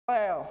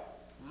plow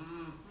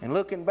and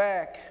looking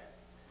back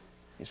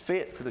is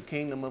fit for the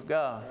kingdom of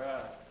God.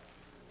 Right.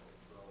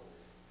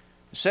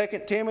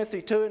 2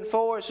 Timothy 2 and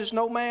 4, it says,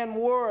 no man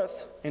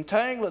warreth,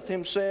 entangleth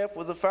himself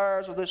with the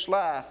fires of this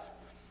life,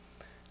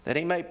 that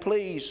he may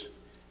please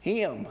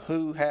him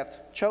who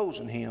hath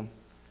chosen him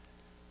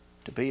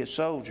to be a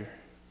soldier.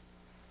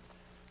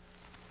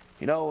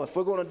 You know, if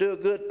we're going to do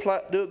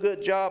a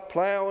good job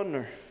plowing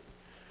or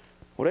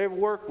whatever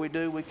work we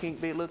do, we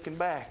can't be looking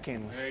back,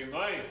 can we?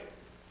 Amen.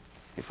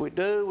 If we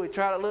do, we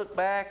try to look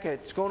back,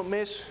 it's going to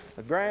mess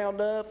the ground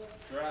up.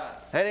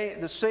 Right.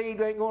 The seed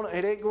ain't going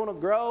to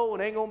grow.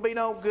 It ain't going to be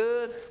no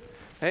good.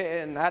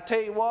 And I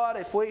tell you what,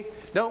 if we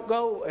don't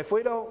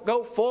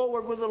go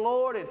forward with the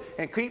Lord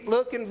and keep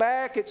looking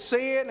back at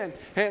sin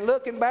and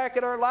looking back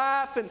at our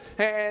life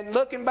and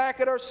looking back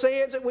at our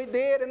sins that we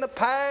did in the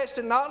past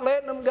and not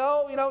letting them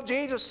go. You know,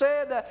 Jesus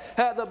said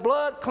that the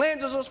blood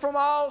cleanses us from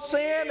all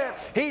sin, and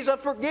He's a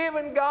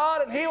forgiving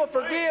God, and He'll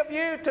forgive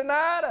you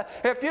tonight.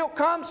 If you'll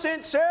come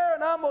sincere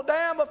and humble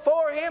down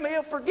before Him,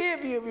 He'll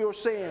forgive you of your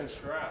sins.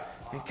 That's right.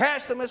 And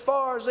cast them as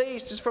far as the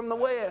east is from the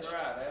west.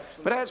 Right,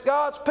 but as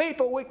God's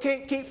people, we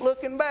can't keep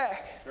looking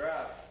back.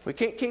 right. We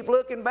can't keep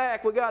looking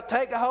back. We've got to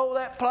take a hold of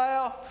that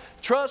plow,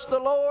 trust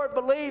the Lord,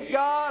 believe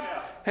God,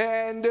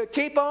 and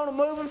keep on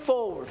moving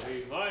forward.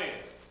 Amen.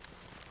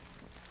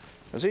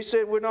 As He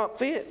said, we're not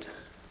fit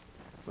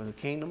for the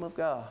kingdom of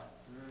God.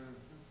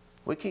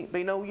 We can't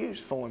be no use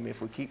for Him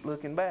if we keep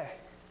looking back.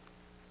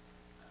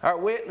 Our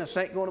witness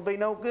ain't going to be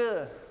no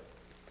good.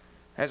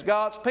 As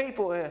God's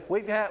people,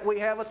 we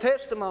have a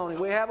testimony.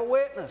 We have a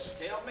witness.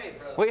 Tell me,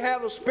 brother. We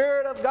have the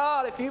Spirit of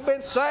God. If you've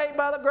been saved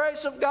by the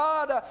grace of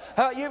God,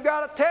 you've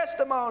got a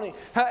testimony.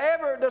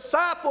 Every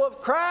disciple of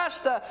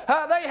Christ,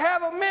 they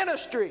have a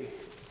ministry.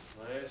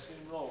 Bless Him,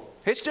 Lord.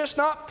 It's just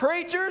not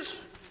preachers,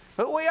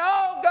 but we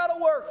all got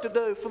a work to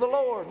do for the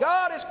Lord.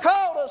 God has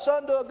called us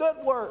unto a good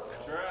work.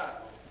 That's right.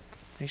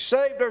 He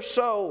saved our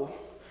soul.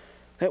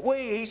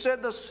 He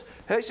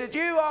said,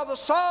 you are the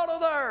salt of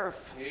the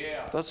earth.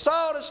 Yeah. The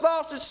salt has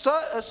lost its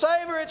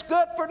savor. It's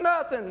good for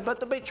nothing but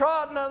to be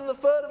trodden under the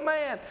foot of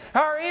man.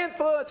 Our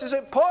influence is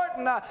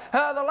important.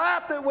 The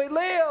life that we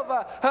live,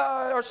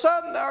 or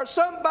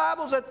some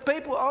Bibles that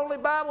only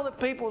Bible that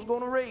people is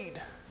going to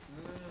read.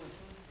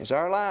 Is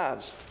our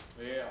lives.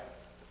 Yeah.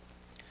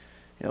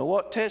 You know,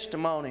 what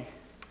testimony,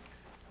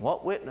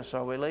 what witness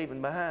are we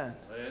leaving behind?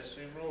 Bless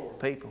Him, Lord.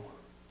 People.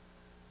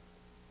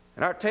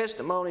 And our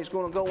testimony is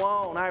going to go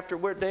on after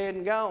we're dead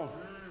and gone.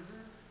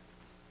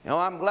 You know,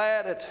 I'm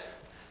glad that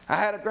I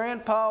had a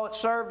grandpa that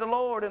served the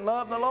Lord and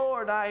loved the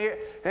Lord. I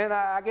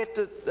get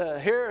to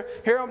hear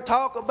him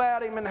talk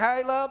about him and how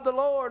he loved the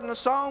Lord and the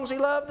songs he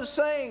loved to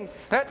sing.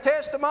 That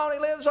testimony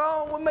lives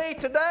on with me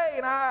today,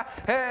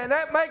 and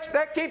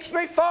that keeps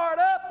me fired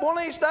up. One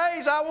of these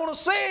days, I want to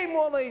see Him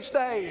one of these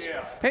days.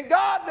 Yeah. And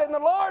God and the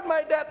Lord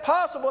made that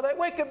possible, that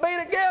we could be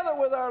together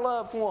with our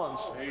loved ones.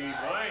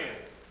 Amen.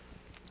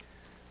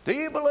 Do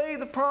you believe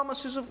the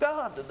promises of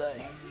God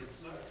today?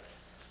 The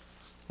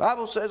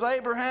Bible says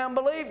Abraham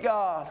believed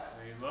God.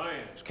 Amen.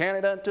 It was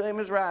counted unto him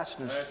as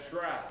righteousness. That's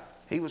right.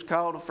 He was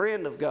called a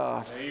friend of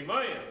God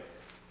Amen.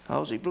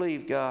 because he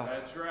believed God.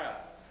 That's right.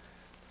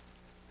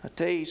 I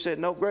tell you, He said,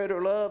 no greater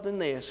love than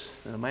this,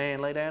 than a man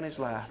lay down his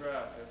life That's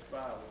right. That's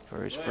Bible.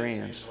 for his Bless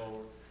friends. Him,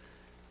 Lord.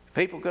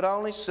 People could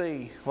only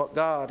see what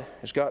God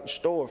has got in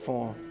store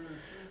for them.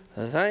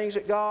 The things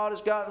that God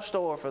has got in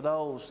store for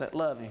those that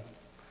love Him.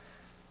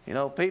 You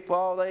know, people,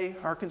 all they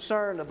are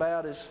concerned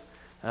about is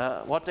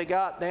what they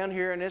got down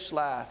here in this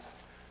life.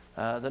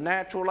 The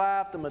natural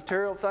life, the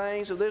material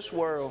things of this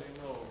world.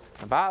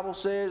 The Bible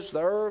says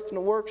the earth and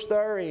the works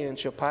therein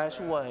shall pass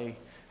away.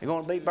 They're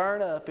going to be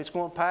burned up. It's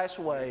going to pass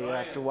away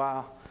after a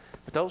while.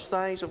 But those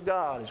things of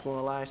God is going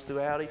to last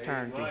throughout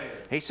eternity.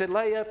 He said,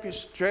 lay up your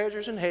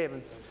treasures in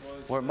heaven,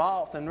 where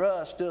moth and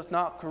rust doth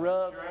not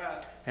corrupt,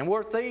 and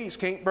where thieves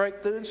can't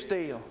break through and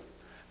steal.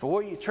 For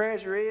where your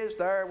treasure is,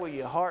 there will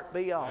your heart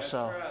be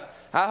also.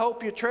 I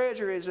hope your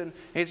treasure is in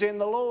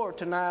the Lord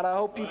tonight. I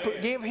hope you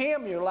give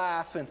Him your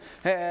life.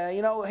 And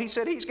you know, He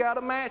said He's got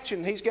a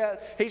mansion. He's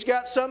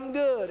got something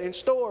good in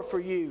store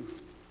for you.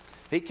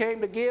 He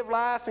came to give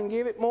life and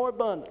give it more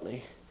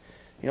abundantly.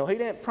 You know, He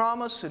didn't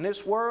promise in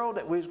this world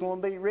that we was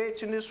going to be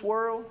rich in this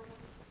world,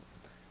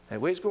 that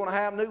we was going to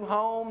have new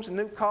homes and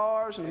new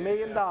cars and $1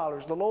 million.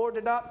 The Lord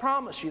did not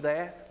promise you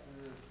that.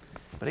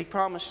 But He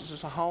promises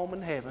us a home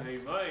in heaven.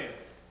 Amen.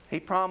 He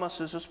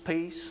promises us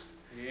peace.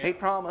 Yeah. He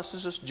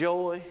promises us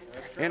joy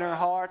in our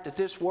heart that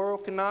this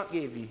world cannot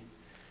give you.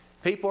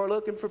 People are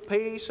looking for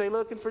peace. They're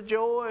looking for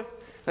joy.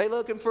 They're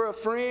looking for a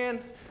friend.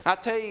 I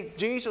tell you,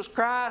 Jesus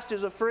Christ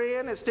is a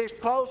friend that sticks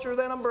closer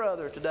than a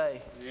brother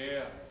today.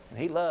 Yeah. And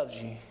He loves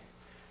you.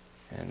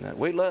 And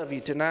we love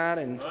you tonight.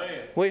 And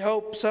we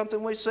hope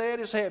something we said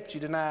has helped you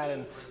tonight.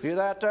 And if you're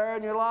out there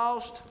and you're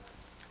lost,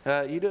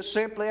 you just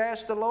simply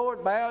ask the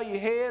Lord, bow your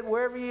head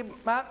wherever you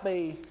might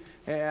be.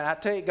 And I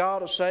tell you,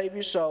 God will save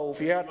your soul.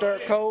 If you're out there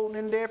cold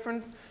and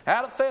indifferent,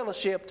 out of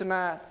fellowship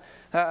tonight,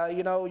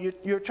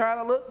 you're trying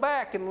to look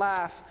back in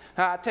life.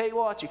 I tell you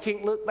what, you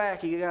can't look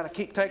back. You got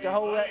to take a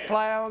hold of that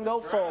plow and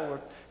go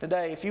forward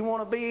today. If you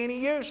want to be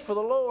any use for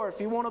the Lord, if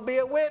you want to be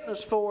a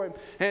witness for Him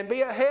and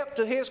be a help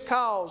to His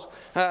cause,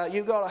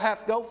 you've got to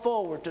have to go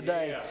forward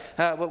today.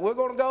 But we're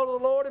going to go to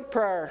the Lord in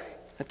prayer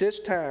at this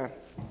time.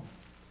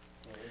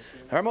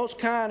 Our most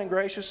kind and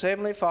gracious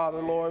Heavenly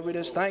Father, Lord, we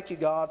just thank you,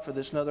 God, for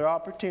this another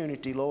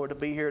opportunity, Lord, to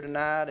be here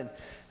tonight and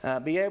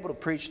be able to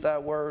preach Thy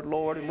Word,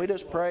 Lord. And we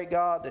just pray,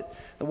 God, that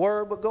the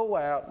Word will go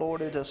out, Lord,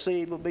 that a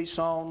seed will be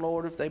sown,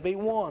 Lord. If they be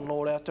one,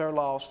 Lord, out there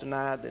lost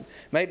tonight that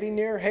may be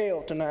near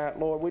hell tonight,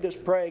 Lord, we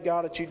just pray,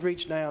 God, that You'd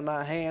reach down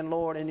Thy hand,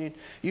 Lord, and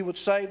you would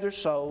save their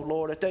soul,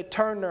 Lord, that they'd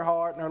turn their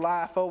heart and their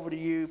life over to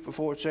You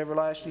before it's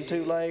everlasting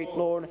too late,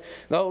 Lord.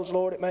 Those,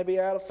 Lord, that may be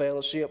out of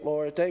fellowship,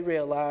 Lord, that they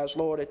realize,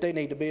 Lord, that they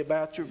need to be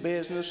about Your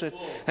business, that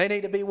they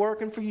need to be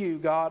working for You,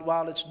 God,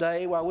 while it's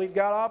day, while we've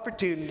got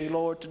opportunity,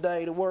 Lord,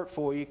 today to work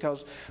for You,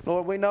 because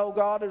Lord, we know,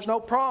 God, there's no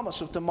promise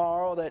of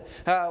tomorrow,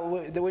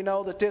 that we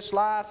know that this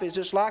life is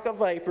just like a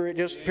vapor. It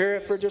just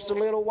appears for just a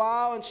little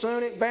while and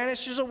soon it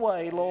vanishes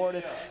away, Lord.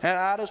 And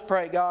I just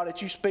pray, God,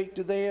 that You speak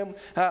to them.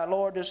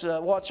 Lord, just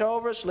watch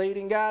over us, lead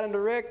and guide and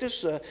direct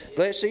us.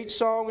 Bless each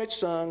song that's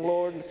sung,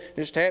 Lord. And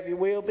just have Your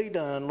will be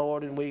done,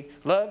 Lord. And we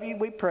love You,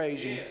 we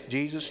praise You. In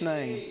Jesus'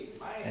 name,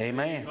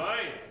 amen.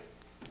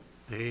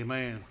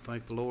 Amen.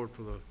 Thank the Lord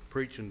for the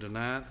preaching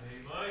tonight.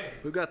 Amen.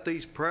 We've got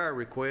these prayer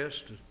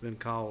requests that's been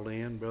called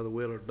in. Brother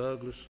Willard Douglas.